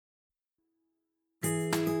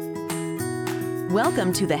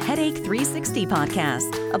Welcome to the Headache 360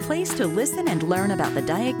 podcast, a place to listen and learn about the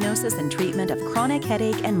diagnosis and treatment of chronic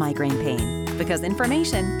headache and migraine pain, because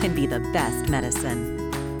information can be the best medicine.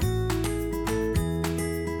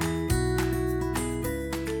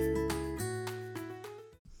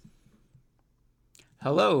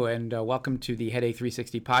 Hello, and welcome to the Headache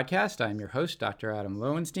 360 podcast. I'm your host, Dr. Adam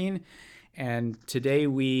Lowenstein, and today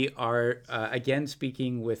we are again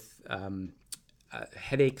speaking with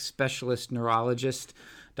headache specialist neurologist,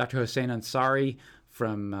 Dr. Hossein Ansari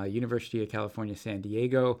from University of California, San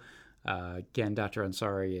Diego. Again, Dr.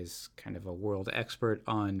 Ansari is kind of a world expert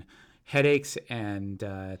on headaches, and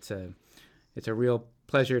it's a real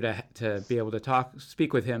pleasure to be able to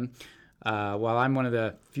speak with him. While I'm one of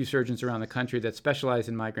the few surgeons around the country that specialize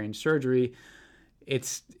in migraine surgery,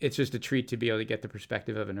 it's just a treat to be able to get the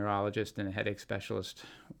perspective of a neurologist and a headache specialist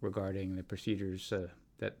regarding the procedures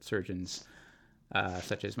that surgeons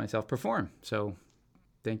such as myself perform. So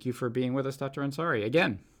thank you for being with us, Dr. Ansari,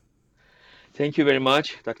 again. Thank you very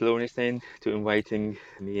much, Dr. Lowenstein, to inviting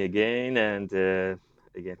me again. And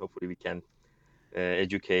again, hopefully we can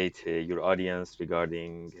educate your audience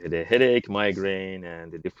regarding the headache, migraine,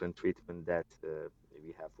 and the different treatment that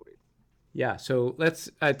we have for it. Yeah, so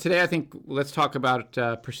today I think let's talk about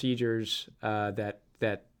procedures that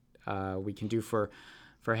we can do for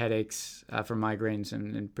headaches, for migraines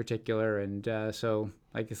in particular. And so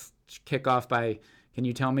I guess kick off by, can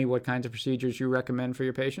you tell me what kinds of procedures you recommend for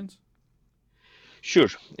your patients? Sure.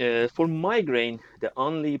 For migraine, the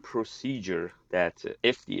only procedure that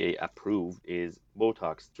FDA approved is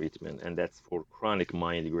Botox treatment, and that's for chronic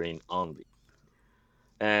migraine only.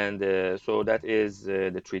 And so that is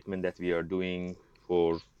the treatment that we are doing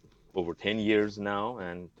for over 10 years now,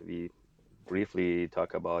 and we briefly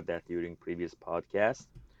talk about that during previous podcasts.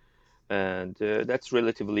 And that's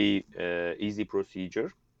relatively easy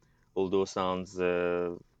procedure, although sounds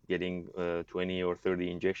getting 20 or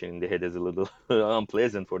 30 injection in the head is a little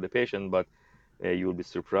unpleasant for the patient, but you'll be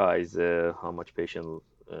surprised how much patients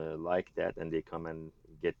like that, and they come and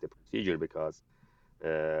get the procedure because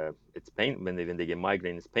it's pain when they get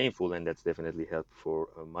migraine. It's painful, and that's definitely help for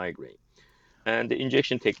a migraine. And the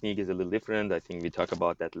injection technique is a little different. I think we talked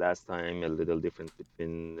about that last time. A little difference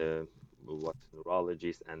between what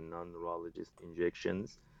neurologist and non-neurologist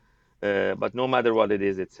injections. But no matter what it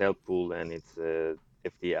is, it's helpful, and it's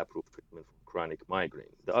FDA-approved treatment for chronic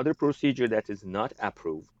migraine. The other procedure that is not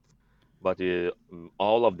approved, but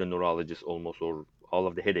all of the neurologists almost, or all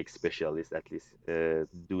of the headache specialists at least,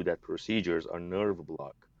 do that procedures are nerve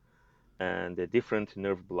block. And the different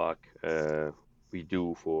nerve block we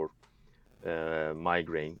do for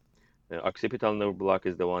migraine. Occipital nerve block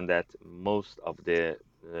is the one that most of the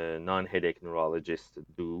non-headache neurologists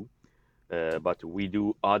do. But we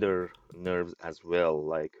do other nerves as well,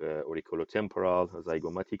 like auriculotemporal,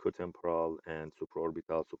 zygomaticotemporal, and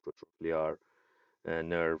supraorbital, supratrochlear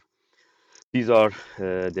nerve. These are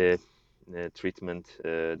the treatment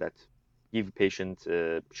that give patient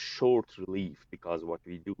short relief, because what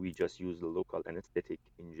we do, we just use the local anesthetic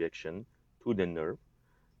injection to the nerve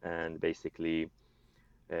and basically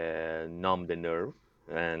numb the nerve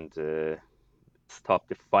and stop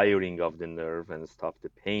the firing of the nerve and stop the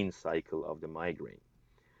pain cycle of the migraine.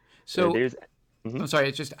 So I'm sorry,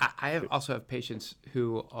 it's just I also have patients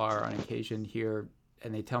who are on occasion here,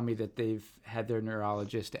 and they tell me that they've had their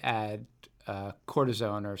neurologist add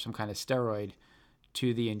cortisone or some kind of steroid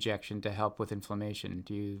to the injection to help with inflammation.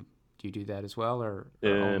 Do you do that as well, or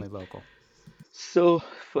only local? So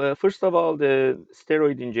first of all, the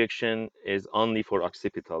steroid injection is only for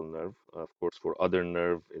occipital nerve. Of course, for other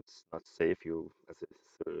nerve, it's not safe. You, as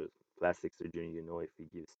a plastic surgeon, you know, if you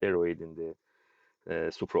give steroid in the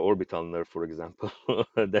supraorbital nerve, for example,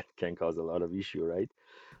 that can cause a lot of issue, right?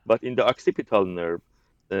 But in the occipital nerve,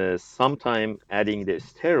 sometime adding the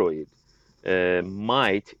steroid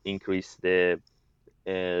might increase the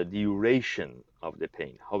duration of the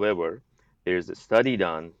pain. However, there's a study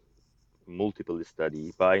done, multiple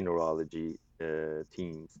study by neurology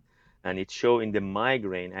teams, and it show in the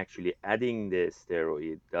migraine actually adding the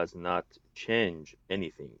steroid does not change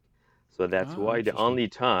anything. So that's why the only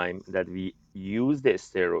time that we use the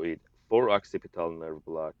steroid for occipital nerve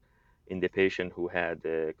block in the patient who had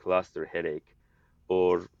a cluster headache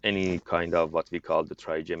or any kind of what we call the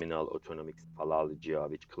trigeminal autonomic cephalalgia,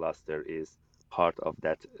 which cluster is part of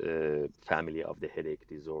that family of the headache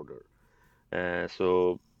disorder.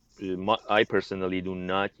 So I personally do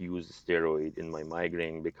not use steroid in my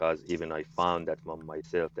migraine, because even I found that one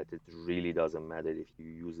myself, that it really doesn't matter if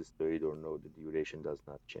you use a steroid or no, the duration does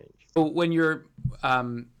not change. So when you're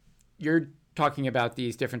you're talking about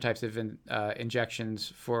these different types of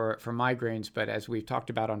injections for migraines, but as we've talked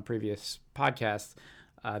about on previous podcasts,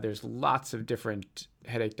 there's lots of different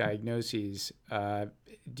headache diagnoses.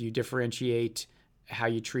 Do you differentiate how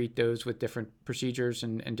you treat those with different procedures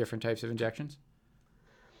and different types of injections?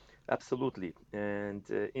 Absolutely. And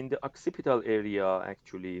in the occipital area,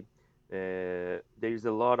 actually, there is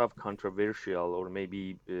a lot of controversial or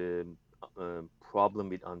maybe problem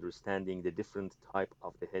with understanding the different type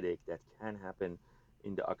of the headache that can happen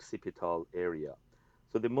in the occipital area.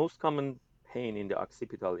 So the most common pain in the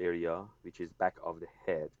occipital area, which is back of the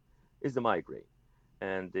head, is the migraine.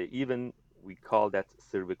 And even we call that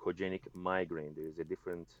cervicogenic migraine. There is a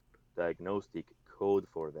different diagnostic code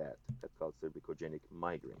for that, that's called cervicogenic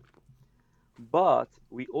migraine. But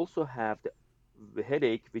we also have the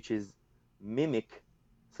headache, which is mimic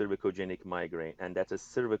cervicogenic migraine, and that's a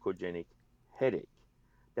cervicogenic headache.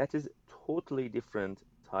 That is totally different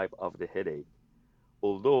type of the headache,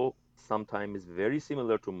 although sometimes very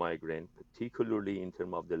similar to migraine, particularly in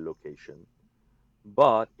terms of the location,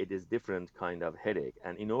 but it is different kind of headache.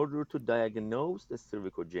 And in order to diagnose the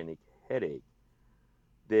cervicogenic headache,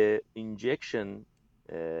 the injection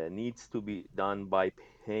needs to be done by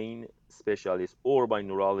pain specialists or by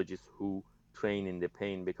neurologists who train in the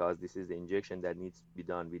pain, because this is the injection that needs to be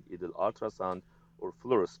done with either ultrasound or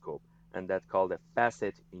fluoroscope, and that's called a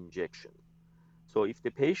facet injection. So if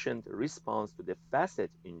the patient responds to the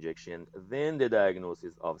facet injection, then the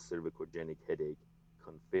diagnosis of cervicogenic headache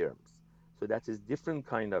confirms. So that is different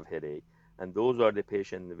kind of headache, and those are the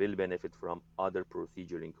patient will benefit from other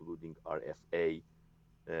procedure, including RFA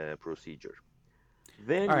procedure.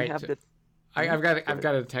 Then All we right. have So the. I've Go I've ahead.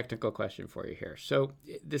 got a technical question for you here. So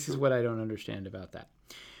this is Sure. what I don't understand about that.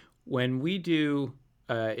 When we do,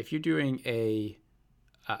 if you're doing a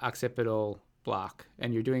occipital block,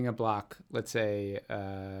 and you're doing a block, let's say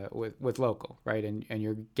with local, right, and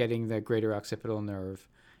you're getting the greater occipital nerve,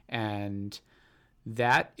 and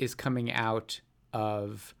that is coming out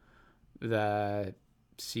of the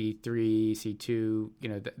C3, C2,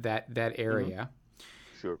 that Hmm. area.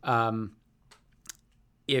 Sure.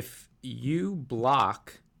 If you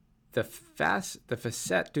block the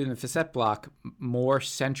facet, doing the facet block more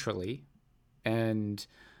centrally, and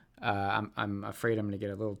I'm afraid I'm going to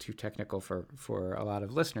get a little too technical for a lot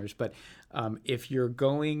of listeners, but if you're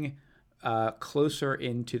going closer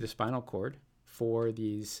into the spinal cord for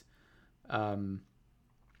these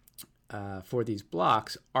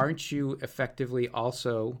blocks, aren't you effectively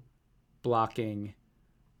also blocking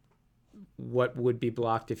what would be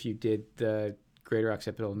blocked if you did the greater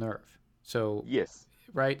occipital nerve? So, Yes.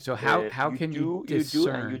 right. So how You can you do, and you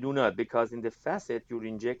discern? do not, because in the facet, you're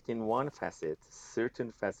injecting one facet,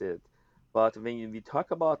 certain facet. But when we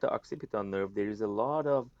talk about the occipital nerve, there is a lot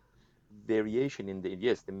of variation in the,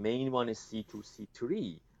 yes, the main one is C2,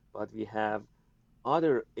 C3, but we have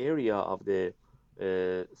other area of the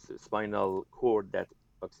spinal cord that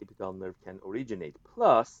occipital nerve can originate.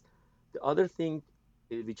 Plus, the other thing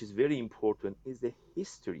which is very important is the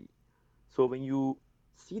history. So when you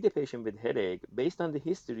see the patient with headache, based on the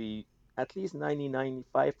history, at least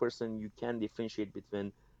 90-95% you can differentiate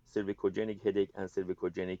between cervicogenic headache and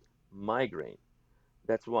cervicogenic migraine.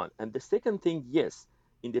 That's one. And the second thing, yes,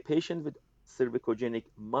 in the patient with cervicogenic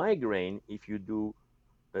migraine, if you do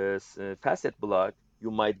facet block,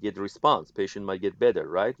 you might get response. Patient might get better,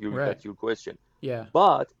 right? Right. That's your question. Yeah.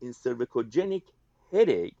 But in cervicogenic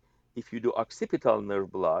headache, if you do occipital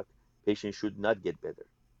nerve block, patient should not get better.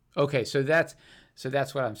 Okay. So that's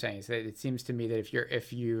what I'm saying. Is that it seems to me that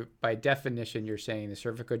if you by definition you're saying the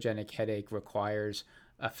cervicogenic headache requires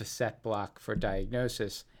a facet block for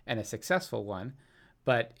diagnosis and a successful one,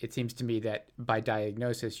 but it seems to me that by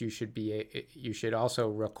diagnosis you should also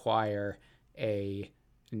require a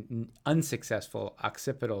unsuccessful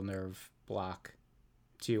occipital nerve block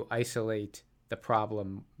to isolate the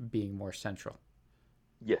problem being more central.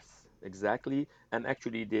 Yes, exactly. And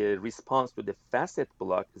actually, the response to the facet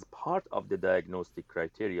block is part of the diagnostic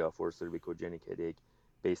criteria for cervicogenic headache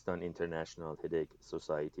based on International Headache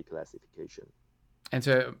Society classification. And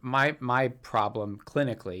so my problem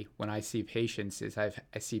clinically when I see patients is I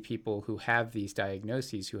see people who have these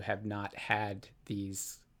diagnoses who have not had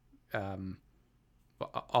these um,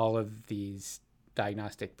 all of these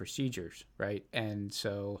diagnostic procedures, right? And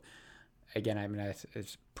so again, I mean,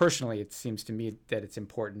 personally, it seems to me that it's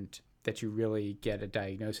important that you really get a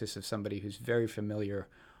diagnosis of somebody who's very familiar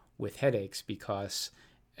with headaches, because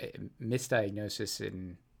misdiagnosis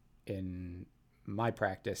in my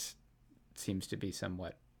practice seems to be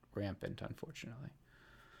somewhat rampant, unfortunately.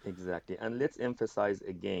 Exactly. And let's emphasize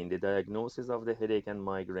again the diagnosis of the headache and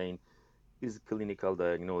migraine is clinical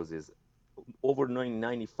diagnosis. Over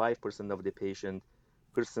 95% of the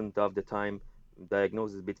percent of the time,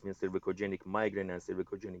 diagnosis between cervicogenic migraine and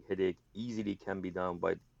cervicogenic headache easily can be done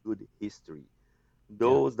by good history. Yeah.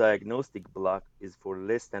 Those diagnostic block is for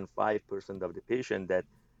less than 5% of the patient that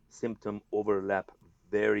symptom overlap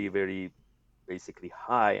very, very basically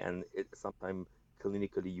high, and sometimes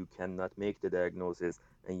clinically you cannot make the diagnosis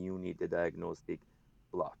and you need the diagnostic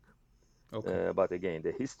block. Okay. But again,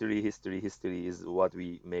 the history is what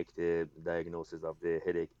we make the diagnosis of the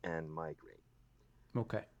headache and migraine.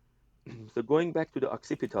 Okay. So going back to the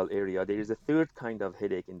occipital area, there is a third kind of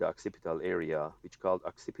headache in the occipital area, which called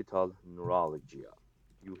occipital neuralgia.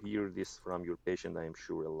 You hear this from your patient, I'm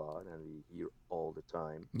sure, a lot, and we hear all the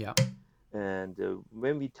time. Yeah. And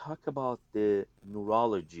when we talk about the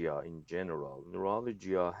neuralgia in general,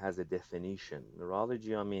 neuralgia has a definition.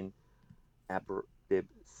 Neuralgia means the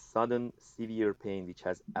sudden severe pain which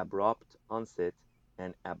has abrupt onset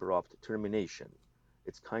and abrupt termination.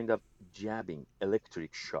 It's kind of jabbing,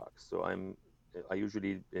 electric shock. So I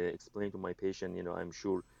usually explain to my patient, I'm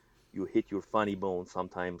sure you hit your funny bone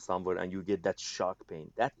sometime somewhere and you get that shock pain.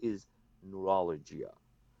 That is neuralgia.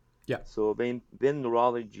 Yeah. So when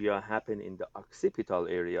neuralgia happen in the occipital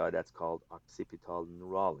area, that's called occipital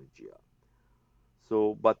neuralgia.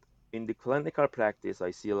 So, but in the clinical practice,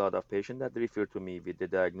 I see a lot of patients that refer to me with the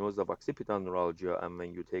diagnosis of occipital neuralgia, and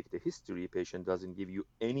when you take the history, patient doesn't give you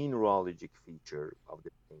any neurologic feature of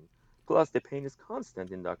the pain. Plus, the pain is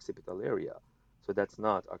constant in the occipital area, so that's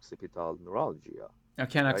not occipital neuralgia, Now,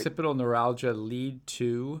 can right? occipital neuralgia lead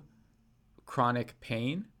to chronic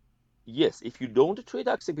pain? Yes, if you don't treat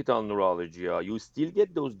occipital neuralgia, you still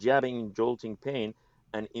get those jabbing, jolting pain,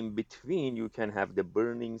 and in between, you can have the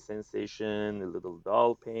burning sensation, a little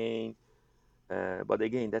dull pain. But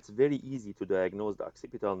again, that's very easy to diagnose the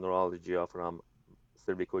occipital neuralgia from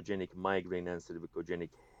cervicogenic migraine and cervicogenic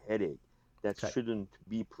headache. That Okay. shouldn't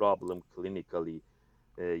be problem clinically.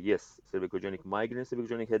 Yes, cervicogenic migraine,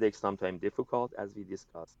 cervicogenic headache sometimes difficult as we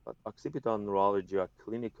discussed, but occipital neuralgia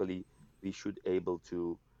clinically we should able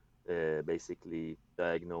to basically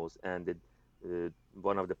diagnose. And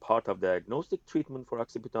one of the part of diagnostic treatment for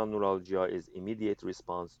occipital neuralgia is immediate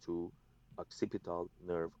response to occipital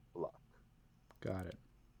nerve block. Got it.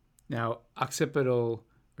 Now, occipital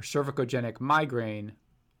or cervicogenic migraine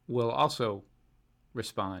will also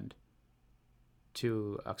respond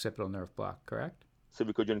to occipital nerve block, correct?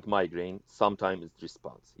 Cervicogenic migraine, sometimes it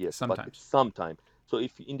responds, yes, but it's Sometimes. sometimes. So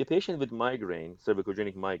if in the patient with migraine,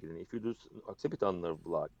 cervicogenic migraine, if you do occipital nerve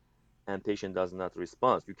block and patient does not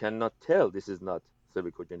respond, you cannot tell this is not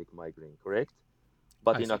cervicogenic migraine, correct?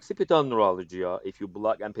 But I in see. occipital neuralgia, if you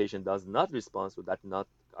block and patient does not respond, so that's not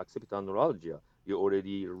occipital neuralgia. You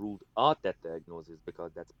already ruled out that diagnosis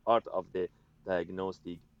because that's part of the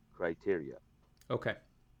diagnostic criteria. Okay.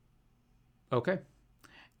 Okay.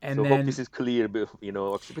 And So hope this then, is clear.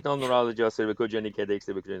 Occipital neuralgia, cervicogenic headache,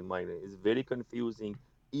 cervicogenic migraine is very confusing,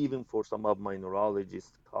 even for some of my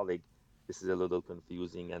neurologist colleagues. This is a little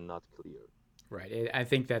confusing and not clear. right, I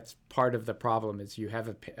think that's part of the problem is you have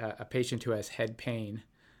a patient who has head pain,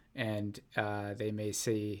 and they may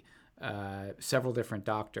see several different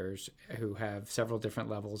doctors who have several different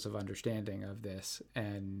levels of understanding of this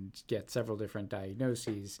and get several different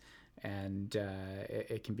diagnoses, and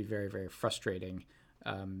it can be very, very frustrating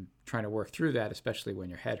trying to work through that, especially when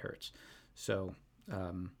your head hurts. So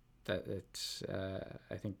that it's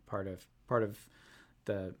I think part of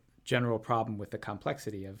the general problem with the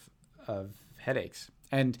complexity of headaches.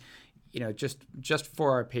 And just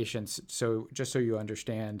for our patients, so just so you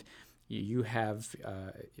understand, you have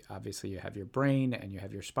obviously you have your brain and you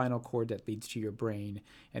have your spinal cord that leads to your brain,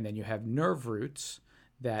 and then you have nerve roots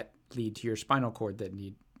that lead to your spinal cord that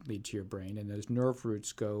lead to your brain, and those nerve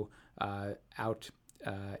roots go out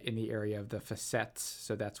in the area of the facets.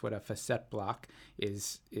 So that's what a facet block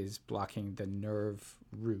is blocking the nerve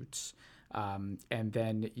roots. And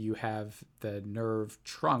then you have the nerve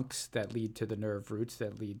trunks that lead to the nerve roots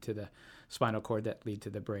that lead to the spinal cord that lead to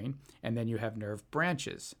the brain. And then you have nerve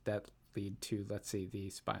branches that lead to, let's see,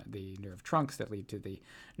 the nerve trunks that lead to the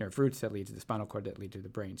nerve roots that lead to the spinal cord that lead to the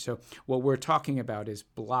brain. So what we're talking about is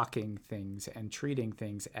blocking things and treating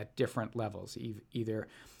things at different levels, either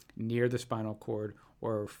near the spinal cord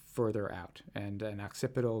or further out. And an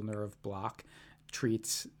occipital nerve block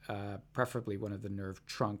treats preferably one of the nerve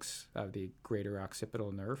trunks of the greater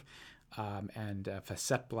occipital nerve, and a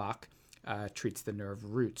facet block treats the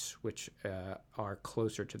nerve roots, which are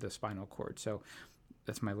closer to the spinal cord. So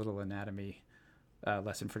that's my little anatomy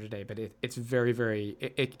lesson for today. But it's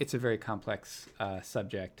it's a very complex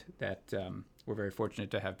subject that we're very fortunate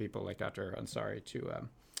to have people like Dr. Ansari to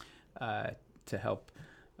uh, to help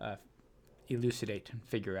uh, elucidate and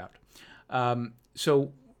figure out.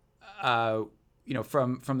 So,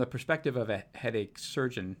 from the perspective of a headache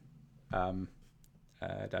surgeon, um,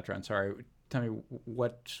 Dr. Ansari, tell me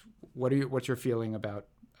what's your feeling about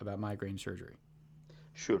migraine surgery?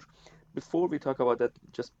 Sure. Before we talk about that,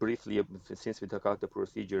 just briefly, since we talk about the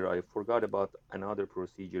procedure, I forgot about another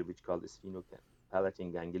procedure which called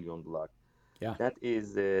sphenopalatine ganglion block. Yeah. That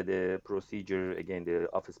is the procedure, again, the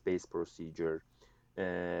office-based procedure.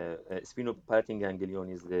 Sphenopalatine ganglion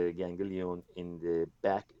is the ganglion in the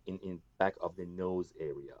back, in back of the nose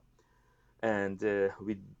area. And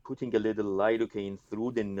with putting a little lidocaine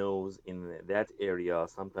through the nose in that area,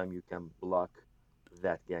 sometimes you can block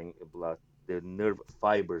the nerve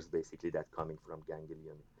fibers basically that coming from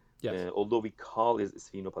ganglion. Yes. Although we call it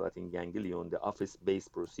sphenopalatine ganglion, the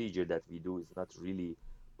office-based procedure that we do is not really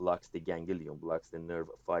blocks the ganglion, blocks the nerve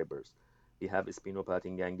fibers. We have a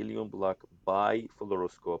sphenopalatine ganglion block by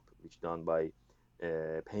fluoroscope, which done by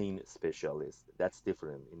pain specialist. That's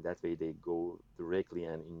different. In that way, they go directly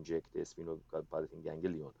and inject the sphenopalatine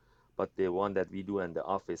ganglion. But the one that we do in the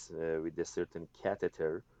office with a certain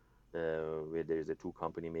catheter, where there is a two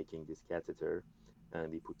company making this catheter, and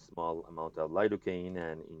we put small amount of lidocaine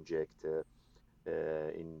and inject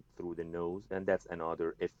in through the nose, and that's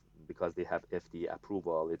another if because they have FDA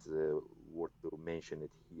approval. It's worth to mention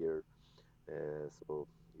it here, so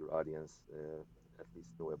your audience at least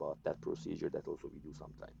know about that procedure that also we do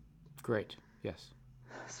sometime. Great. Yes.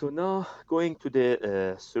 So now going to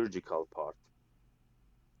the surgical part.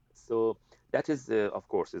 So that is, of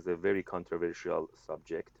course, is a very controversial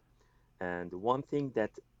subject. And one thing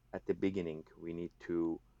that at the beginning we need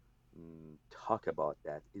to talk about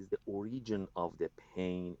that is the origin of the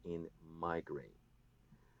pain in migraine.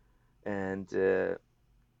 And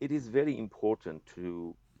it is very important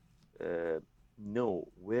to uh, know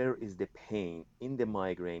where is the pain in the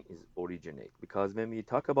migraine is originate. Because when we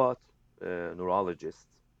talk about neurologists,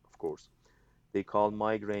 of course, they call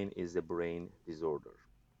migraine is a brain disorder.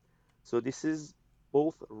 So this is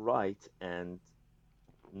both right and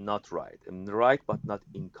not right, and right but not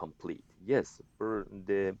incomplete. Yes,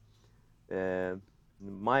 the uh,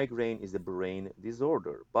 migraine is a brain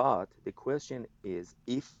disorder, but the question is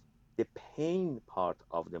if the pain part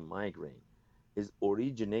of the migraine is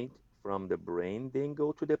originate from the brain, then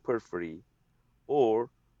go to the periphery, or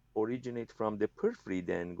originate from the periphery,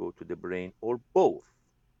 then go to the brain, or both.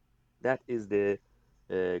 That is the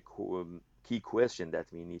key question that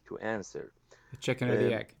we need to answer. The chicken or the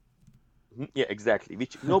Um, egg? Yeah, exactly.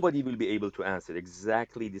 Which nobody will be able to answer.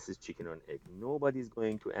 Exactly, this is chicken or egg. Nobody's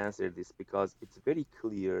going to answer this because it's very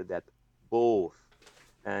clear that both.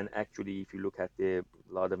 And actually, if you look at the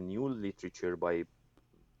lot of new literature by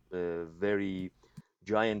very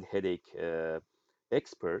giant headache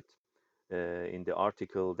expert in the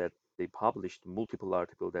article that they published, multiple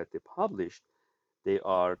article that they published, they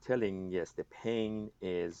are telling yes, the pain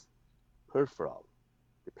is peripheral.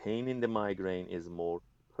 The pain in the migraine is more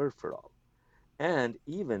peripheral. And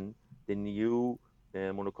even the new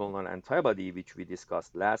monoclonal antibody, which we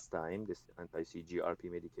discussed last time, this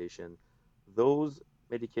anti-CGRP medication, those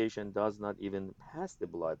medication does not even pass the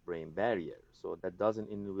blood-brain barrier. So that doesn't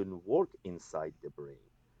even work inside the brain.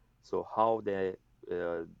 So how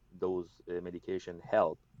uh, those medication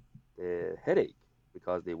help the headache?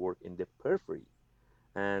 Because they work in the periphery.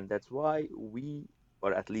 And that's why we,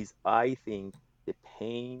 or at least I think, the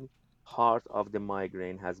pain part of the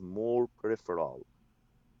migraine has more peripheral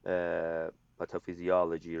uh,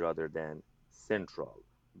 pathophysiology rather than central.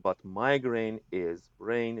 But migraine is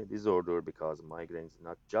brain disorder because migraine is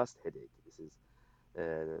not just headache. This is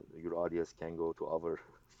your audience can go to our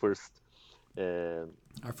first uh,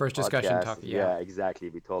 Our first discussion podcast. talk. Yeah. Yeah, exactly.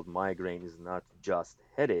 We told migraine is not just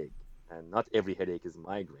headache, and not every headache is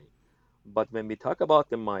migraine. But when we talk about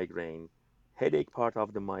the migraine, headache part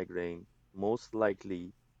of the migraine most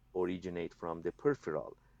likely originate from the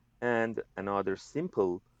peripheral. And another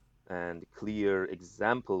simple and clear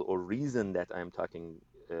example or reason that I'm talking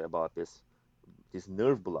about this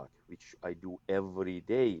nerve block, which I do every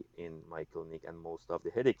day in my clinic and most of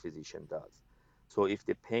the headache physician does. So if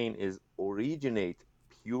the pain is originate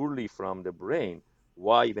purely from the brain,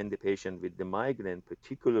 why when the patient with the migraine,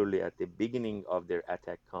 particularly at the beginning of their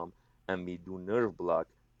attack come and we do nerve block,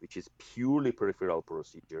 which is purely peripheral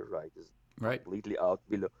procedure, right? Is Right. completely out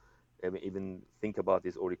below. I mean, even think about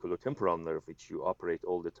this auriculotemporal nerve, which you operate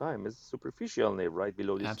all the time, is superficial nerve right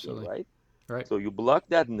below the skin, Absolutely. right? Right. So you block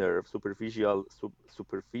that nerve, superficial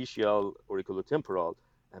auriculotemporal,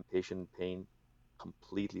 and patient pain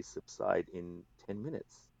completely subside in 10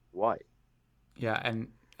 minutes. Why? Yeah. And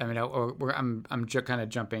I mean, I'm kind of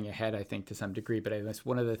jumping ahead, I think, to some degree, but that's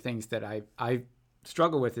one of the things that I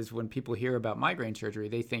struggle with is when people hear about migraine surgery,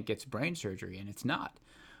 they think it's brain surgery, and it's not.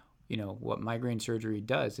 What migraine surgery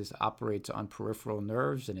does is operates on peripheral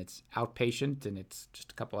nerves, and it's outpatient, and it's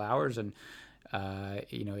just a couple hours, and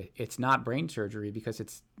it's not brain surgery because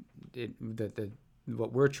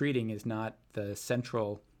what we're treating is not the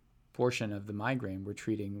central portion of the migraine. We're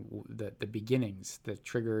treating the beginnings, the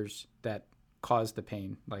triggers that cause the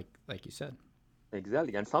pain, like you said.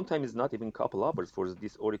 Exactly, and sometimes it's not even a couple hours for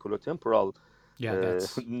this auriculotemporal. Yeah,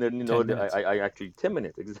 that's You 10 know, minutes. I actually 10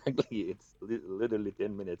 minutes exactly. It's literally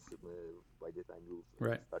 10 minutes by the time you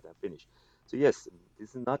Right. start and finish. So yes,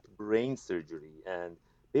 this is not brain surgery, and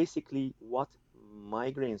basically what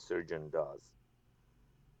migraine surgeon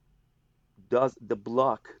does the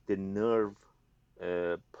block the nerve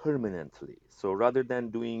permanently. So rather than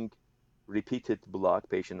doing repeated block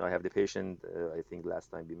patient, I have the patient, I think last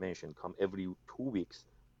time we mentioned, come every 2 weeks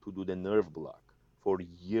to do the nerve block for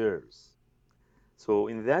years. So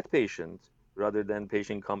in that patient, rather than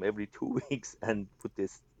patient come every 2 weeks and put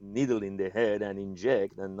this needle in the head and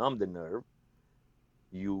inject and numb the nerve,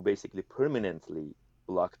 you basically permanently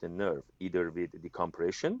block the nerve, either with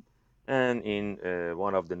decompression and in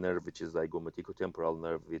one of the nerve, which is zygomaticotemporal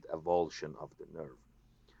nerve, with avulsion of the nerve.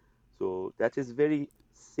 So that is very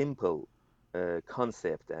simple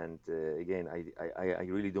concept, and again, I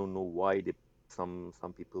really don't know why some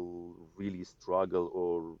people really struggle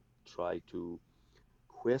or try to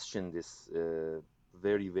question this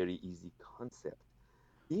very easy concept.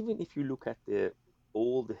 Even if you look at the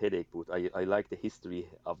old headache book, I like the history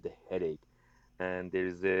of the headache. And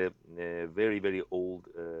there's a very old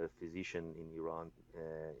physician in Iran,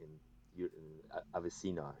 in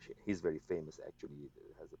Avicenna. He's very famous, actually,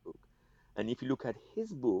 has a book. And if you look at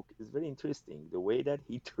his book, it's very interesting. The way that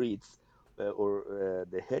he treats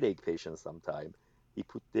the headache patients sometimes, he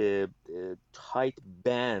put the tight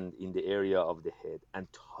band in the area of the head and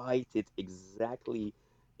tight it exactly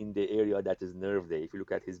in the area that is nerve there. If you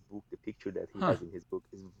look at his book, the picture that he Huh. has in his book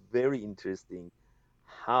is very interesting,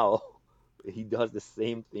 how he does the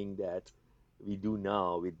same thing that we do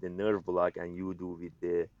now with the nerve block and you do with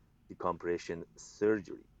the decompression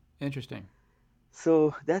surgery. Interesting.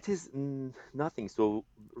 So that is nothing. So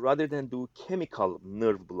rather than do chemical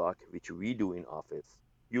nerve block, which we do in office,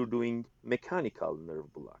 you're doing mechanical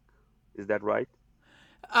nerve block. Is that right?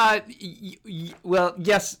 Well,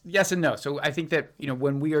 yes and no. So I think that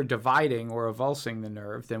when we are dividing or avulsing the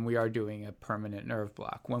nerve, then we are doing a permanent nerve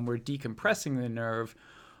block. When we're decompressing the nerve,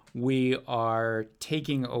 we are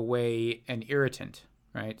taking away an irritant,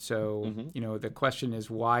 right? So Mm-hmm. the question is,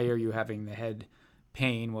 why are you having the head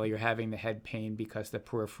pain? Well, you're having the head pain because the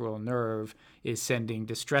peripheral nerve is sending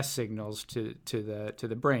distress signals to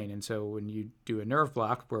the brain, and so when you do a nerve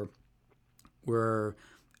block, we're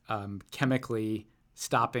chemically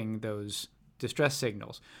stopping those distress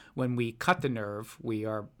signals. When we cut the nerve, we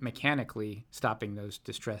are mechanically stopping those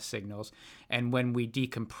distress signals. And when we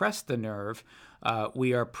decompress the nerve,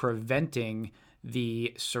 we are preventing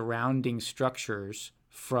the surrounding structures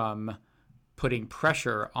from putting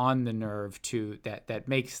pressure on the nerve that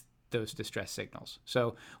makes those distress signals.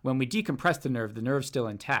 So when we decompress the nerve's still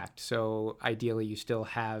intact. So ideally, you still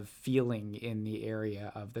have feeling in the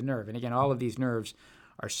area of the nerve. And again, all of these nerves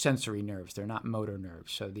are sensory nerves. They're not motor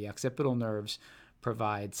nerves. So the occipital nerves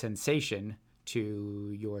provide sensation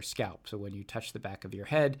to your scalp. So when you touch the back of your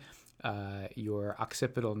head, your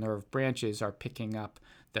occipital nerve branches are picking up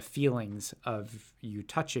the feelings of you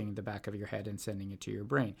touching the back of your head and sending it to your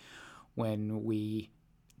brain. When we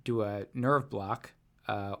do a nerve block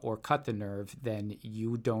or cut the nerve, then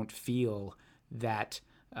you don't feel that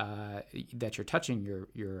that you're touching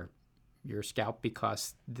your scalp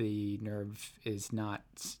because the nerve is not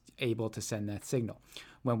able to send that signal.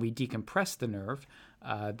 When we decompress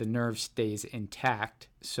the nerve stays intact.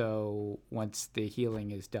 So once the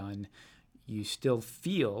healing is done, you still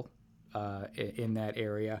feel in that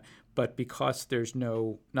area, but because there's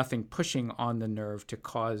nothing pushing on the nerve to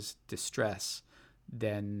cause distress,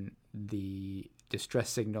 then the distress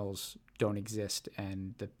signals don't exist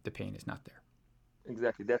and the pain is not there.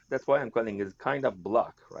 Exactly. That's why I'm calling it kind of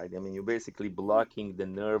block, right? I mean, you're basically blocking the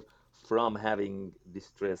nerve from having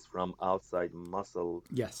distress from outside muscle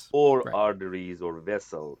Yes, or right, arteries or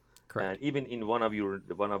vessel. And correct. even in one of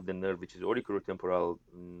the nerve, which is auriculotemporal,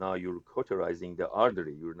 now you're cauterizing the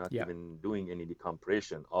artery. You're not Yeah, even doing any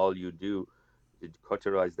decompression. All you do is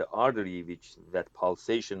cauterize the artery, which that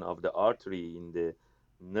pulsation of the artery in the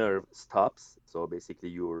nerve stops. So basically,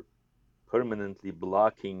 you're permanently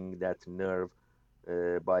blocking that nerve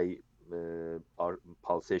by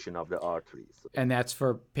pulsation of the arteries. So, And that's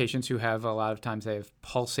for patients who have a lot of times they have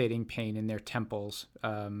pulsating pain in their temples.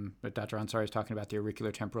 But Dr. Ansari is talking about the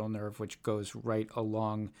auricular temporal nerve, which goes right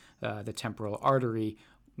along the temporal artery,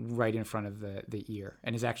 right in front of the ear,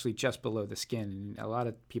 and is actually just below the skin. And a lot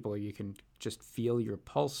of people, you can just feel your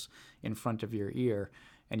pulse in front of your ear,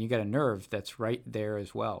 and you got a nerve that's right there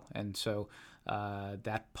as well. And so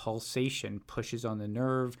that pulsation pushes on the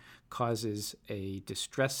nerve, causes a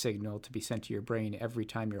distress signal to be sent to your brain every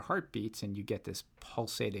time your heart beats, and you get this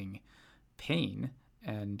pulsating pain.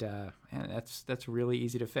 And that's really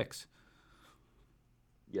easy to fix.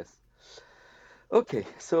 yes. Okay,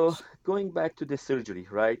 so going back to the surgery,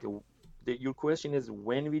 right? Your question is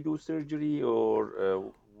when we do surgery or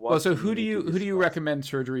Well, what so we need to who do you discuss. recommend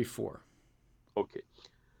surgery for? Okay,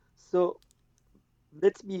 so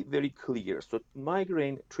let's be very clear. So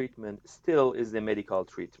migraine treatment still is the medical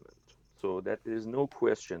treatment. So that there is no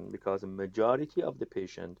question because a majority of the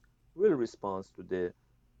patient will respond to the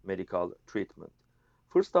medical treatment.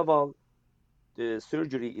 First of all, the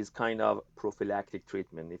surgery is kind of prophylactic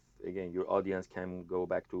treatment. If again your audience can go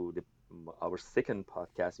back to our second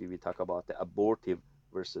podcast, we will talk about the abortive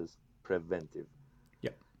versus preventive.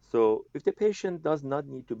 Yep. So if the patient does not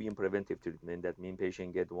need to be in preventive treatment, that means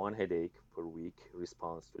patient get one headache per week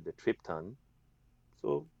response to the triptan.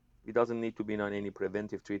 So it doesn't need to be on any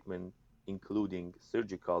preventive treatment, including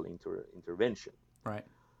surgical intervention. Right.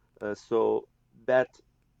 So that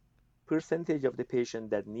percentage of the patient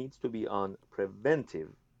that needs to be on preventive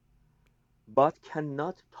but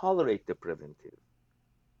cannot tolerate the preventive,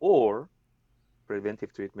 or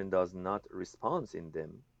preventive treatment does not respond in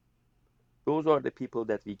them, those are the people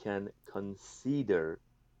that we can consider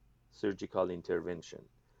surgical intervention.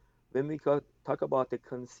 When we talk about the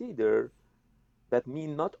consider, that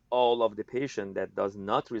means not all of the patient that does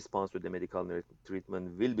not respond to the medical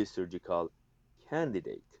treatment will be surgical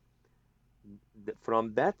candidate.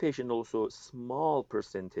 From that patient also, small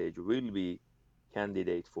percentage will be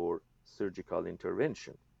candidate for surgical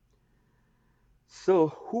intervention. So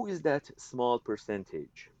who is that small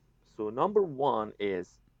percentage? So number one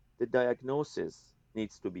is the diagnosis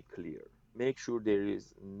needs to be clear. Make sure there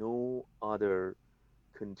is no other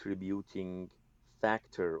contributing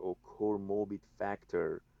factor or comorbid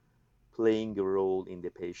factor playing a role in the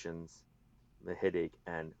patient's headache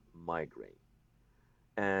and migraine.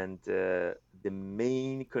 And the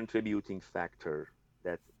main contributing factor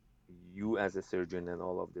that you as a surgeon and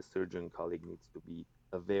all of the surgeon colleague needs to be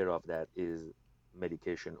aware of that is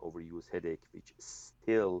medication overuse headache, which is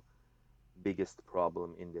still biggest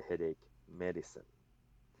problem in the headache medicine.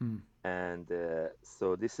 Hmm. And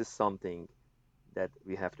so this is something that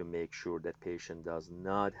we have to make sure that patient does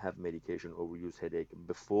not have medication overuse headache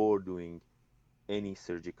before doing any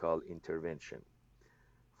surgical intervention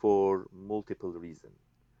for multiple reasons.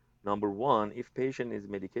 Number one, if patient is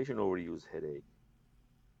medication overuse headache,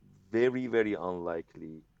 very, very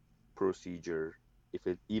unlikely procedure, if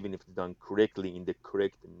it even if it's done correctly in the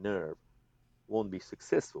correct nerve, won't be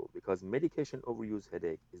successful because medication overuse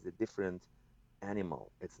headache is a different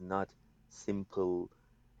animal. It's not simple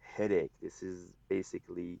headache. This is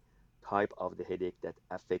basically type of the headache that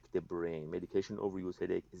affect the brain. Medication overuse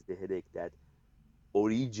headache is the headache that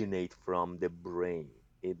originate from the brain.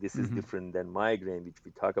 This is Mm-hmm. different than migraine, which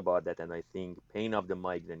we talk about that, and I think pain of the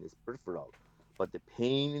migraine is peripheral, but the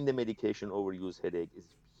pain in the medication overuse headache is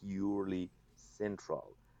purely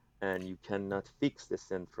central, and you cannot fix the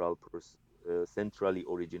centrally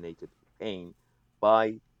originated pain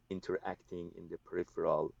by interacting in the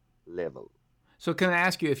peripheral level. So can I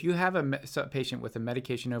ask you, if you have a patient with a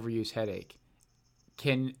medication overuse headache,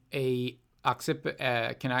 can a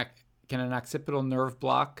can an occipital nerve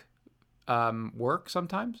block work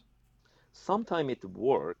sometimes? Sometimes it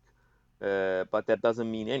work, but that doesn't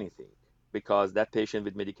mean anything because that patient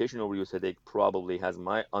with medication overuse headache probably has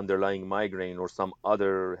my underlying migraine or some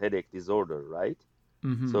other headache disorder, right?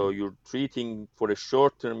 Mm-hmm. So you're treating for a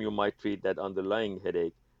short term, you might treat that underlying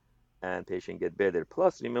headache and patient get better.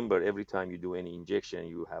 Plus, remember, every time you do any injection,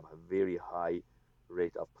 you have a very high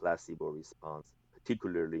rate of placebo response,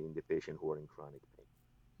 particularly in the patient who are in chronic pain.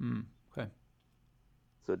 Mm. Okay.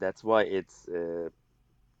 So that's why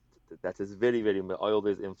that is very, very, I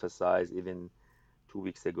always emphasize, even 2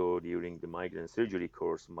 weeks ago during the migraine surgery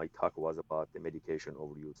course, my talk was about the medication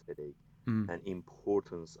overuse headache Mm. and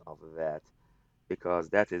importance of that because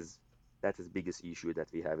that is biggest issue that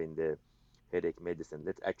we have in the headache medicine.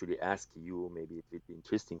 Let's actually ask you, maybe it would be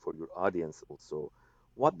interesting for your audience also,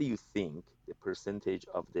 what do you think the percentage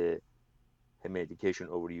of the medication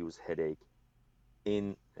overuse headache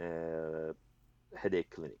in headache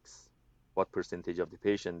clinics? what percentage of the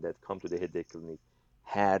patient that come to the headache clinic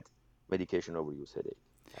had medication overuse headache?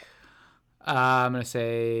 I'm going to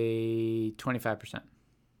say 25%.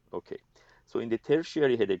 Okay. So in the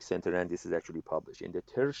tertiary headache center, and this is actually published, in the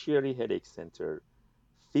tertiary headache center,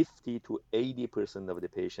 50 to 80% of the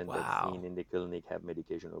patient that's Wow. seen in the clinic have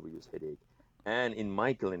medication overuse headache. And in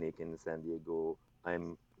my clinic in San Diego,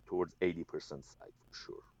 I'm towards 80% side for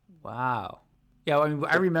sure. Wow. Yeah, I mean,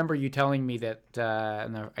 I So remember you telling me that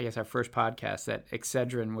in I guess our first podcast that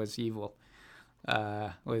Excedrin was evil,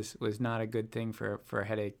 was not a good thing for a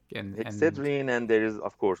headache, and Excedrin, and there is,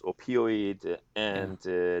 of course, opioid yeah, and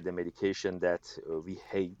the medication that we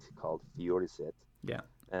hate called Fioricet. yeah,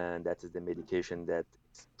 And that is the medication that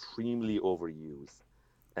extremely overused.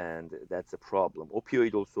 And that's a problem.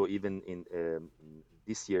 Opioid also, even in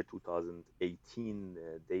this year, 2018,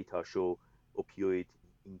 data show opioid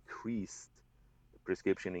increased,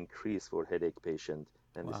 prescription increased for headache patient.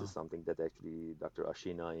 And this is wow, something that actually Dr.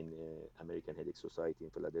 Ashina in American Headache Society in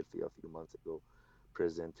Philadelphia a few months ago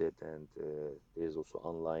presented. And there's also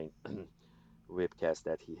online webcast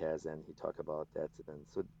that he has, and he talked about that. And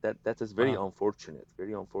so that is wow, very yeah,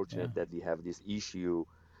 unfortunate that we have this issue.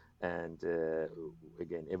 And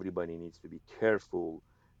again, everybody needs to be careful.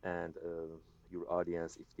 And your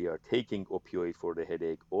audience, if they are taking opioid for the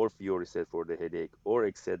headache, or Fioricet for the headache, or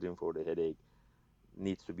Excedrin for the headache,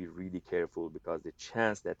 needs to be really careful, because the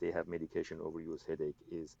chance that they have medication overuse headache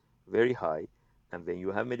is very high. And when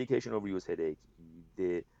you have medication overuse headache,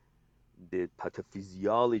 the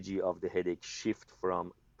pathophysiology of the headache shift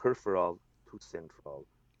from peripheral to central,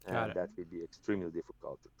 got and it. that will be extremely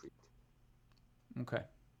difficult to treat. Okay.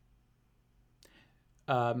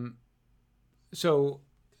 Um, so,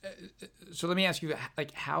 so let me ask you,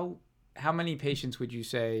 like, how many patients would you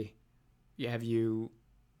say have you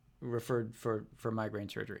referred for migraine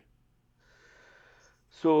surgery?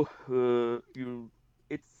 So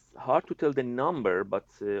it's hard to tell the number, but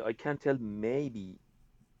I can tell maybe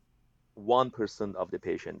 1% of the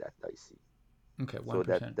patient that I see. Okay, So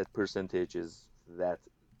that 1%. that percentage is that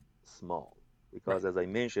small, Right. because as I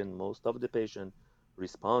mentioned, most of the patient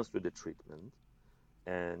responds to the treatment,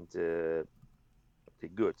 and okay,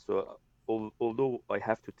 good. So although I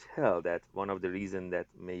have to tell that one of the reason that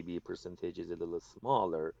maybe percentage is a little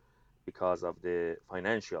smaller, because of the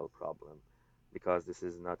financial problem, because this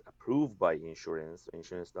is not approved by insurance, so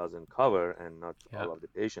insurance doesn't cover, and not Yeah. all of the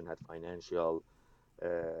patient had financial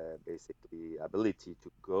basically ability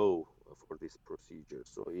to go for this procedure.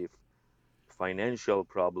 So if financial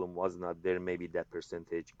problem was not there, maybe that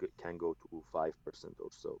percentage can go to 5% or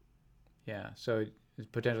so. Yeah. So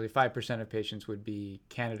potentially 5% of patients would be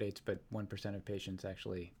candidates, but 1% of patients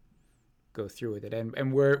actually go through with it.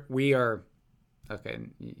 And we are okay.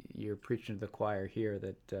 You're preaching to the choir here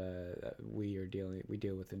that we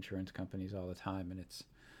deal with insurance companies all the time, and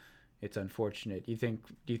it's unfortunate. Do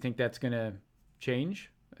you think that's going to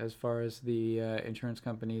change as far as the insurance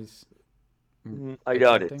companies I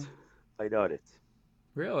doubt it. accepting? I doubt it.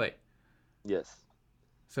 Really? Yes.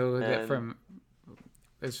 So that And from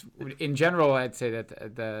in general, I'd say that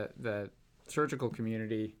the surgical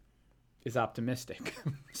community is optimistic.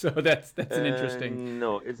 So that's an interesting.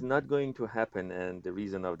 no, it's not going to happen. And the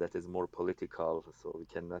reason of that is more political, so we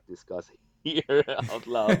cannot discuss here out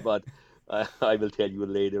loud. But I will tell you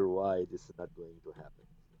later why this is not going to happen.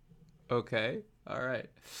 Okay, all right.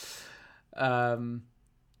 Um,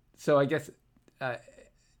 so I guess, uh,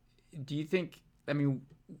 do you think? I mean,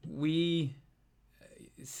 we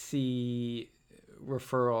see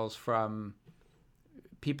referrals from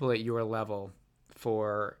people at your level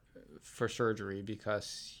for surgery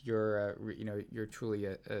because you're truly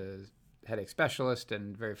a headache specialist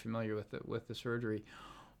and very familiar with the surgery.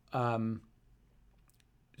 Um,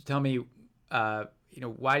 Tell me,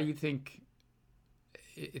 why do you think?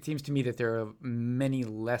 It seems to me that there are many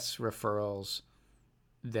less referrals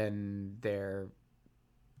than there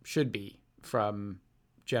should be from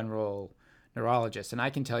general neurologists. And I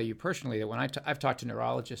can tell you personally that when I've talked to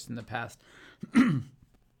neurologists in the past,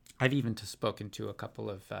 I've even spoken to a couple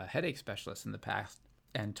of headache specialists in the past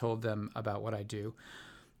and told them about what I do.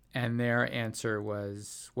 And their answer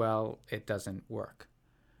was, well, it doesn't work.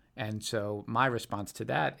 And so my response to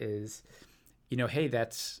that is, hey,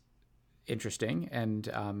 that's interesting. And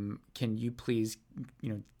can you please,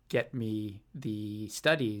 get me the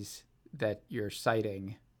studies that you're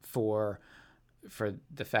citing for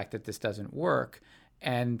the fact that this doesn't work?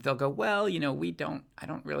 And they'll go, well, I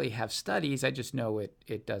don't really have studies. I just know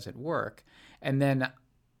it doesn't work. And then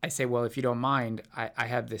I say, well, if you don't mind, I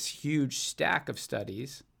have this huge stack of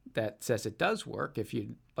studies that says it does work if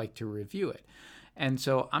you'd like to review it. And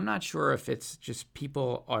so I'm not sure if it's just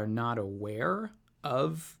people are not aware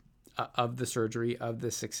of the surgery, of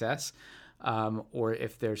the success, or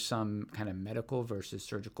if there's some kind of medical versus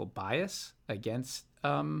surgical bias against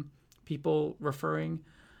people referring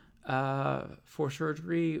for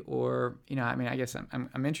surgery, or I guess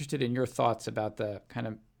I'm interested in your thoughts about the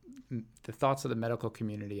thoughts of the medical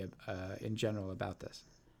community in general about this.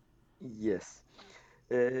 Yes.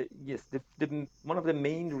 Yes, one of the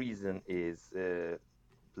main reason is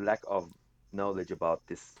lack of knowledge about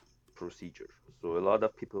this procedure. So a lot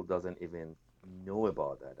of people doesn't even know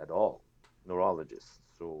about that at all, neurologists.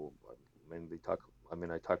 So when we talk,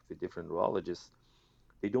 I talk to different neurologists,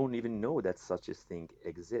 they don't even know that such a thing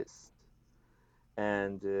exists.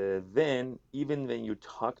 And then even when you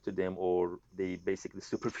talk to them or they basically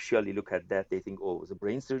superficially look at that, they think, oh, it's a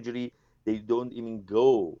brain surgery. They don't even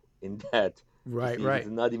go in that to Right, see if it's right.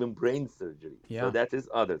 not even brain surgery. So Yeah. that is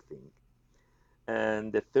other thing.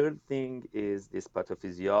 And the third thing is this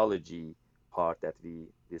pathophysiology part that we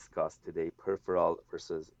discussed today, peripheral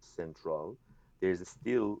versus central. There's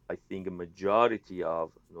still, I think, a majority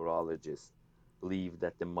of neurologists believe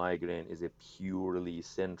that the migraine is a purely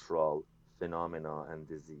central phenomena and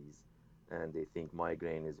disease. And they think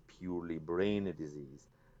migraine is purely brain disease.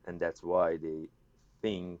 And that's why they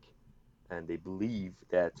think and they believe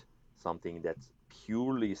that something that's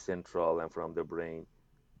purely central and from the brain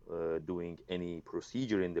doing any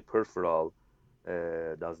procedure in the peripheral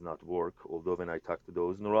does not work. Although when I talk to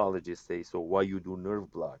those neurologists, say, so why you do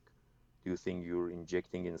nerve block? Do you think you're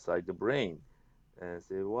injecting inside the brain? And I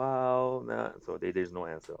say, well, nah. So there's no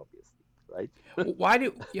answer, obviously, right?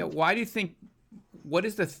 Why do you think? What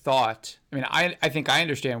is the thought? I mean, I think I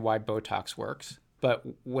understand why Botox works, but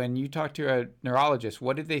when you talk to a neurologist,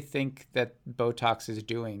 what do they think that Botox is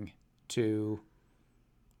doing to?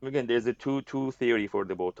 Again, there's a two theory for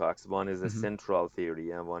the Botox. One is a Mhm. central theory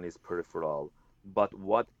and one is peripheral. But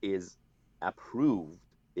what is approved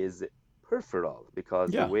is peripheral because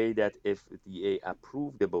the Yeah. way that FDA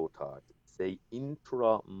approved the Botox, say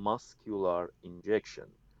intramuscular injection.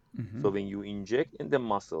 Hmm. So when you inject in the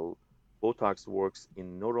muscle, Botox works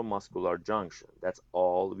in neuromuscular junction. That's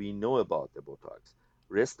all we know about the Botox.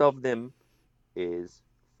 Rest of them is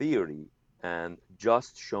theory and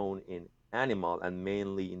just shown in animal and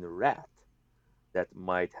mainly in rat that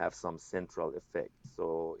might have some central effect.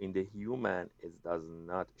 So in the human, it does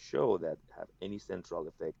not show that have any central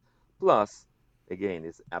effect. Plus, again,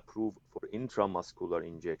 it's approved for intramuscular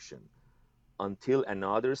injection until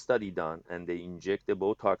another study done and they inject the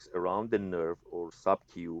Botox around the nerve or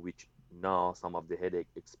sub-Q, which now some of the headache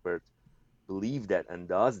experts believe that and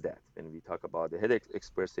does that. When we talk about the headache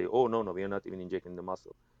experts say, oh, no, we are not even injecting the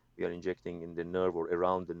muscle. We are injecting in the nerve or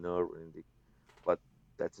around the nerve. But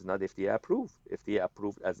that is not FDA approved. FDA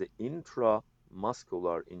approved as an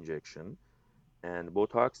intramuscular injection. And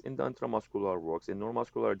Botox in the intramuscular works in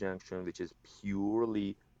neuromuscular junction, which is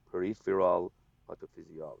purely peripheral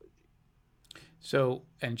pathophysiology. So,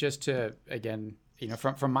 and just to again,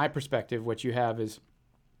 from my perspective, what you have is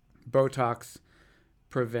Botox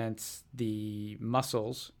prevents the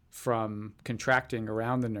muscles from contracting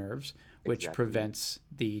around the nerves, which Exactly. prevents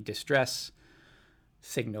the distress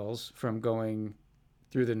signals from going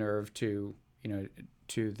through the nerve to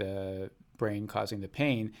the brain, causing the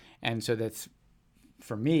pain. And so that's,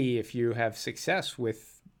 for me, if you have success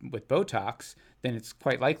with Botox, then it's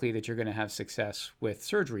quite likely that you're going to have success with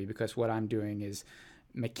surgery, because what I'm doing is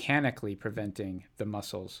mechanically preventing the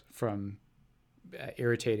muscles from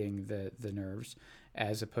irritating the nerves,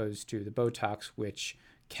 as opposed to the Botox, which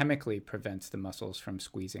chemically prevents the muscles from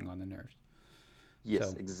squeezing on the nerves.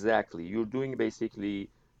 Yes, So, exactly. You're doing basically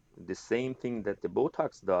the same thing that the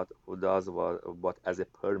Botox does, but as a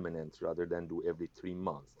permanent rather than do every 3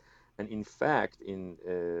 months. And in fact, in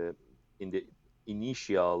the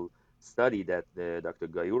initial study that Dr.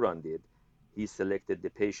 Gayuran did, he selected the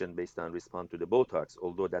patient based on response to the Botox.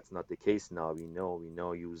 Although that's not the case now, we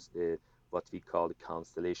now use what we call the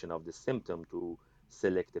constellation of the symptom to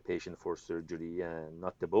select the patient for surgery and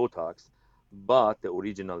not the Botox. But the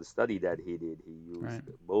original study that he did, he right. used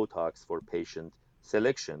Botox for patient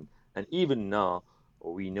selection. And even now,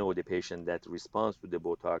 we know the patient that responds to the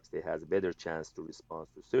Botox, they has a better chance to respond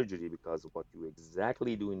to surgery because what you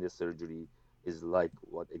exactly do in the surgery is like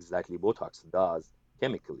what exactly Botox does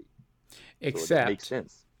chemically. So that makes Except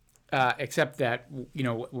sense. except that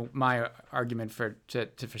my argument for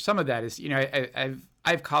some of that is, I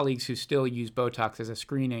have colleagues who still use Botox as a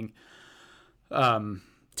screening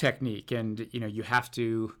technique, and you have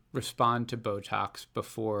to respond to Botox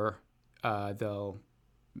before they'll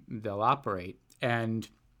operate. And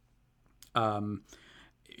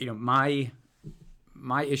my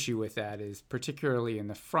my issue with that is particularly in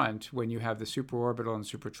the front when you have the supraorbital and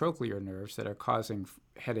supratrochlear nerves that are causing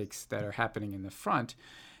headaches that are happening in the front,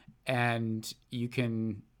 and you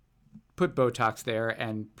can put Botox there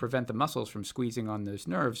and prevent the muscles from squeezing on those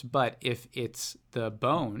nerves. But if it's the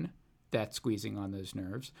bone that's squeezing on those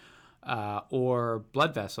nerves, or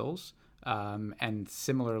blood vessels, and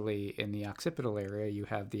similarly in the occipital area, you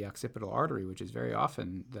have the occipital artery, which is very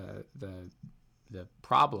often the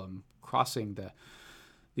problem crossing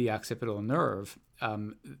the occipital nerve.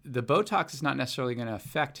 The Botox is not necessarily going to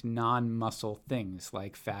affect non-muscle things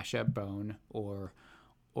like fascia, bone, or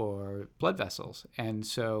blood vessels. And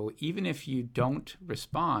so even if you don't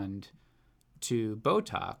respond to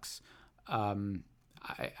Botox,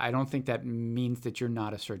 I don't think that means that you're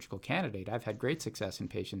not a surgical candidate. I've had great success in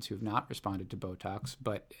patients who've not responded to Botox,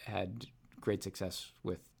 but had great success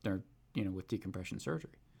with with decompression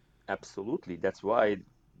surgery. Absolutely. That's why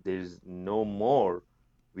there's no more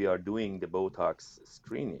we are doing the Botox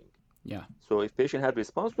screening. Yeah. So if patient had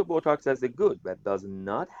response to Botox, that's a good, but does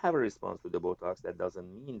not have a response to the Botox, that doesn't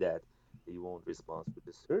mean that they won't respond to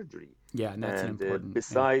the surgery. Yeah, and that's an important.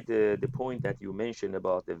 Beside the point that you mentioned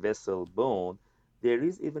about the vessel bone, there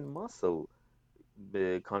is even muscle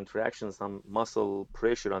contraction, some muscle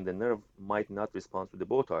pressure on the nerve might not respond to the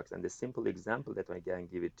Botox. And the simple example that I can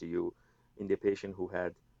give it to you in the patient who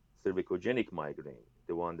had cervicogenic migraine,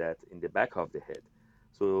 the one that in the back of the head.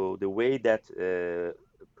 So the way that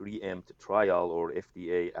preempt trial or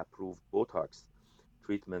FDA approved Botox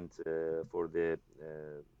treatment for the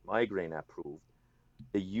migraine approved,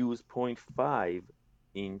 they use 0.5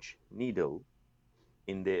 inch needle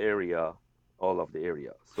in the area, all of the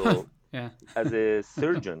area. So Yeah. as a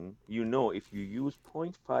surgeon, if you use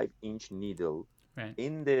 0.5 inch needle Right.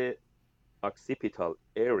 in the occipital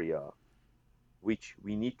area, which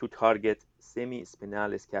we need to target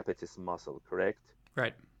semi-spinalis capitis muscle, correct?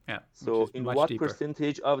 Right. Yeah. So Which is in much what deeper.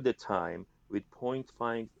 percentage of the time with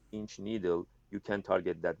 0.5 inch needle you can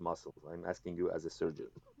target that muscle? I'm asking you as a surgeon.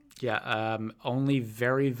 Yeah. Only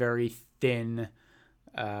very, very thin,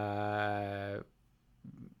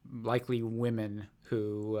 likely women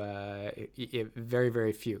who, very,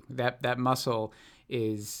 very few. That muscle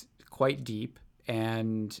is quite deep,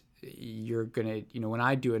 and you're gonna, when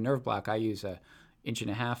I do a nerve block, I use a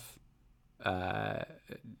 1.5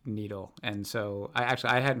 needle, and so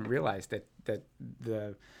I hadn't realized that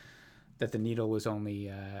the needle was only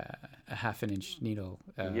a 1/2 inch needle.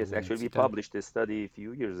 Yes, actually, we published a study a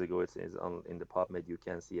few years ago. It's in the PubMed, you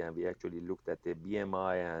can see, and we actually looked at the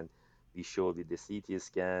BMI, and we showed with the CT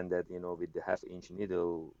scan that, with the 1/2 inch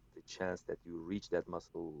needle, the chance that you reach that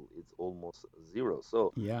muscle is almost zero.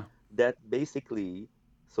 So Yeah. that basically,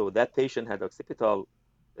 that patient had occipital,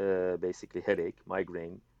 basically headache,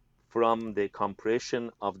 migraine, from the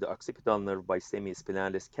compression of the occipital nerve by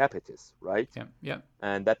semi-spinalis capitis, right? Yeah. Yeah.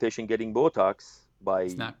 And that patient getting Botox by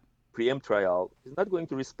It's not. preempt trial is not going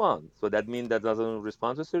to respond. So that means that doesn't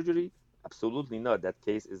respond to surgery? Absolutely not. That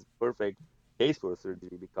case is perfect case for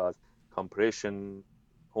surgery because compression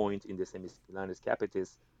point in the semispinalis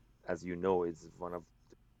capitis, as you know, is one of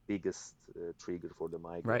the biggest trigger for the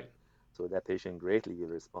migraine. Right. So that patient greatly will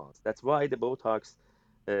respond. That's why the Botox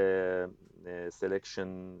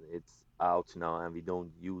selection, it's out now, and we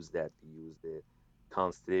don't use that. We use the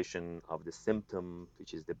constellation of the symptom,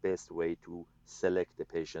 which is the best way to select the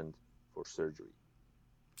patient for surgery.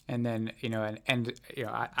 And then,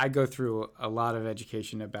 I go through a lot of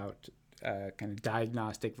education about kind of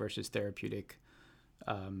diagnostic versus therapeutic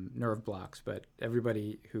nerve blocks, but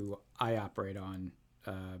everybody who I operate on,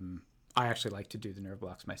 I actually like to do the nerve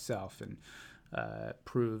blocks myself and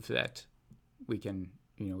prove that we can,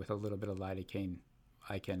 with a little bit of lidocaine,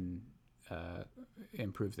 I can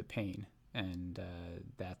improve the pain. And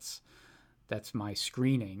that's my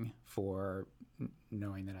screening for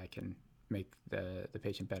knowing that I can make the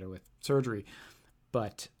patient better with surgery.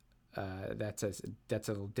 But that's a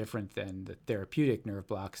little different than the therapeutic nerve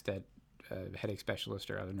blocks that a headache specialist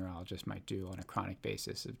or other neurologist might do on a chronic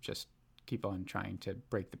basis, of just keep on trying to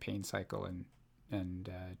break the pain cycle and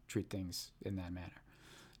treat things in that manner.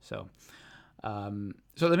 So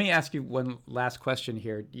let me ask you one last question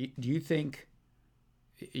here. Do you think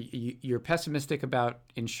you're pessimistic about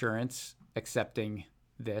insurance accepting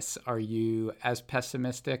this? Are you as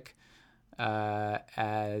pessimistic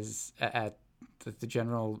as at the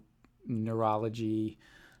general neurology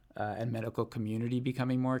and medical community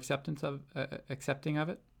becoming more accepting of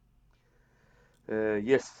it?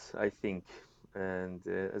 Yes, I think, and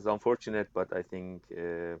it's unfortunate, but I think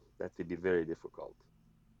that will be very difficult.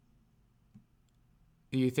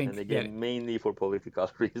 Do you think? And again, mainly for political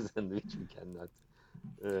reasons, which we cannot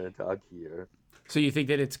talk here. So you think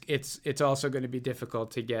that it's also going to be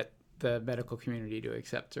difficult to get the medical community to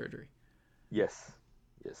accept surgery? Yes,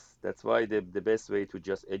 yes. That's why the best way to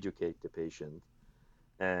just educate the patient,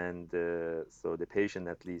 and so the patient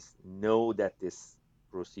at least know that this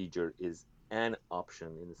procedure is an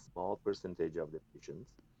option in a small percentage of the patients,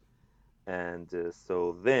 and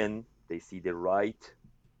so then they see the right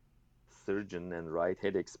surgeon and right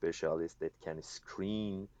headache specialist that can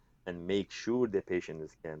screen and make sure the patient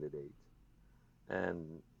is candidate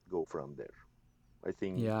and go from there. I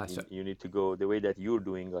think Yeah. So you need to go the way that you're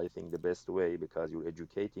doing, I think the best way, because you're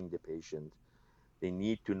educating the patient. They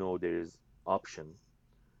need to know there is option,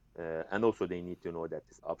 and also they need to know that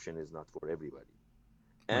this option is not for everybody.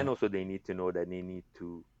 And right. also they need to know that they need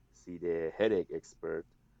to see the headache expert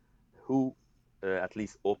who at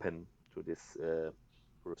least open to this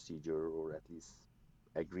procedure, or at least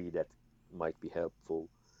agree that might be helpful,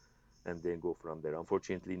 and then go from there.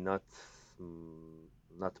 Unfortunately, not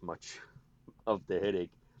much of the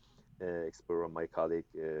headache expert or my colleague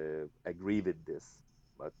agree with this.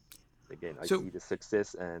 But again, I So see the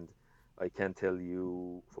success, and I can tell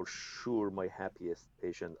you for sure my happiest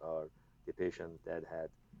patient are the patient that had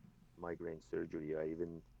migraine surgery. I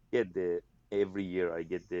even get the every year I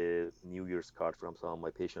get the New Year's card from some of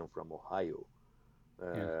my patients from Ohio,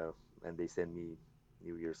 yeah. uh, and they send me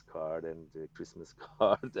New Year's card and Christmas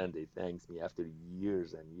card, and they thanks me after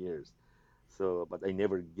years and years. So, but I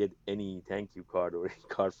never get any thank you card or any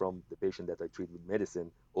card from the patient that I treat with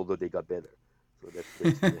medicine, although they got better. So that's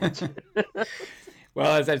very strange.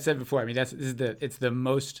 Well, as I've said before, I mean it's the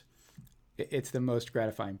most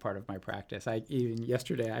gratifying part of my practice. I even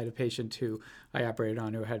yesterday I had a patient who I operated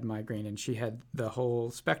on who had migraine, and she had the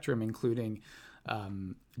whole spectrum, including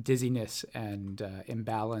dizziness and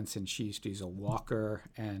imbalance, and she used to use a walker,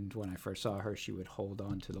 and when I first saw her she would hold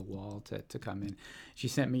on to the wall to come in. She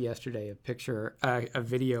sent me yesterday a picture, a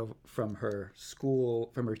video from her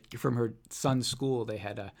school, from her son's school. They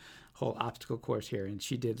had a whole obstacle course here, and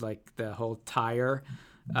she did like the whole tire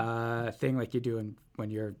thing like you do when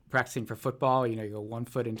you're practicing for football. You go 1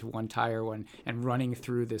 foot into one tire, and running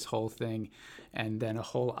through this whole thing, and then a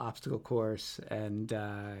whole obstacle course, and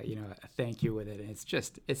a thank you with it. And it's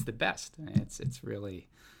the best. It's really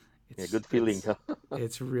Yeah, good feeling.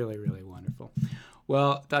 it's really, really wonderful.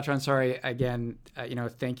 Well, Dr. Ansari, again,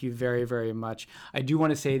 thank you very, very much. I do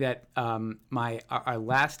want to say that our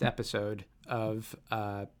last episode of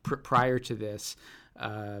prior to this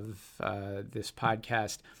of this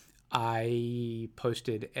podcast, I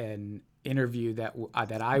posted an interview that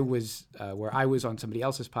I was where I was on somebody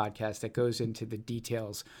else's podcast that goes into the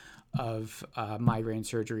details of migraine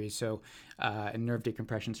surgery, and nerve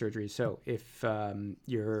decompression surgery. So if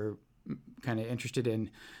you're kind of interested in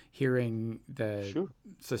hearing Sure.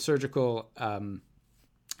 the surgical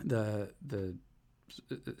the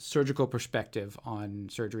surgical perspective on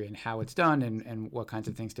surgery and how it's done, and what kinds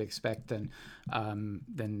of things to expect,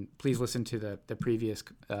 then please listen to the previous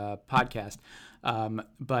podcast.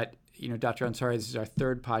 But Dr. Ansari, this is our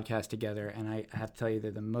third podcast together, and I have to tell you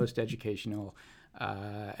they're the most educational,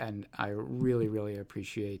 and I really, really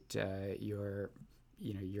appreciate your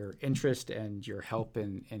interest and your help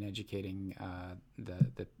in educating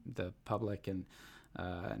the public and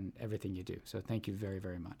everything you do. So thank you very,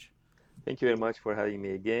 very much. Thank you very much for having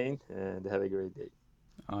me again, and have a great day.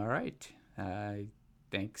 All right.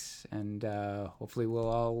 Thanks. And hopefully we'll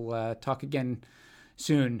all talk again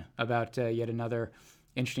soon about yet another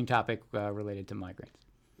interesting topic related to migraines.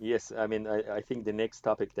 Yes, I mean, I think the next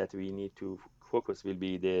topic that we need to focus will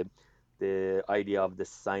be the idea of the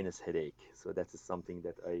sinus headache. So that is something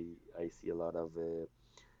that I see a lot of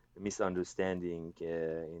misunderstanding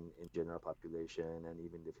in general population and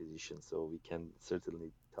even the physicians. So we can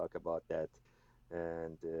certainly talk about that,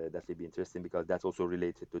 and that will be interesting because that's also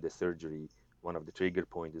related to the surgery. One of the trigger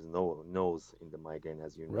point is nose in the migraine,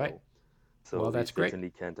 as you know. Right. So Well, we that's great.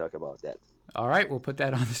 certainly can talk about that. All right. We'll put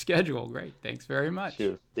that on the schedule. Great. Thanks very much.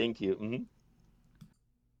 Sure. Thank you. Mm-hmm.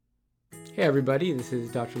 Hey, everybody. This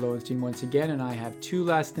is Dr. Lowenstein once again, and I have two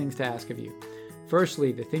last things to ask of you.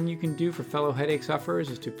 Firstly, the thing you can do for fellow headache sufferers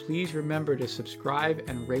is to please remember to subscribe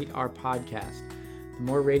and rate our podcast. The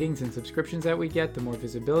more ratings and subscriptions that we get, the more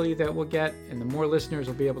visibility that we'll get, and the more listeners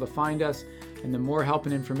will be able to find us, and the more help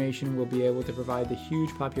and information we'll be able to provide the huge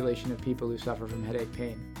population of people who suffer from headache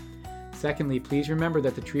pain. Secondly, please remember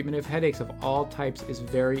that the treatment of headaches of all types is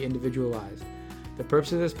very individualized. The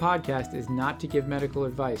purpose of this podcast is not to give medical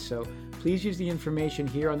advice, so please use the information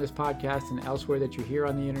here on this podcast and elsewhere that you hear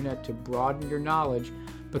on the internet to broaden your knowledge,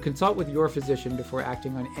 but consult with your physician before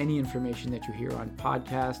acting on any information that you hear on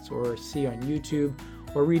podcasts or see on YouTube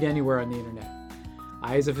or read anywhere on the internet.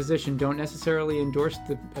 I, as a physician, don't necessarily endorse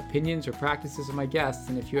the opinions or practices of my guests,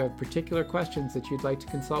 and if you have particular questions that you'd like to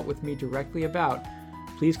consult with me directly about,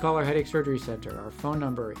 please call our Headache Surgery Center. Our phone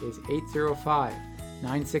number is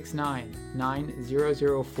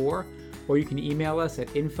 805-969-9004, or you can email us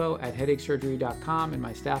at info@headachesurgery.com, and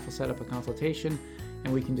my staff will set up a consultation,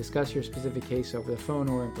 and we can discuss your specific case over the phone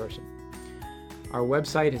or in person. Our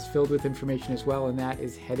website is filled with information as well, and that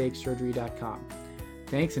is headachesurgery.com.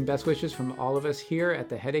 Thanks and best wishes from all of us here at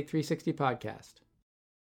the Headache 360 podcast.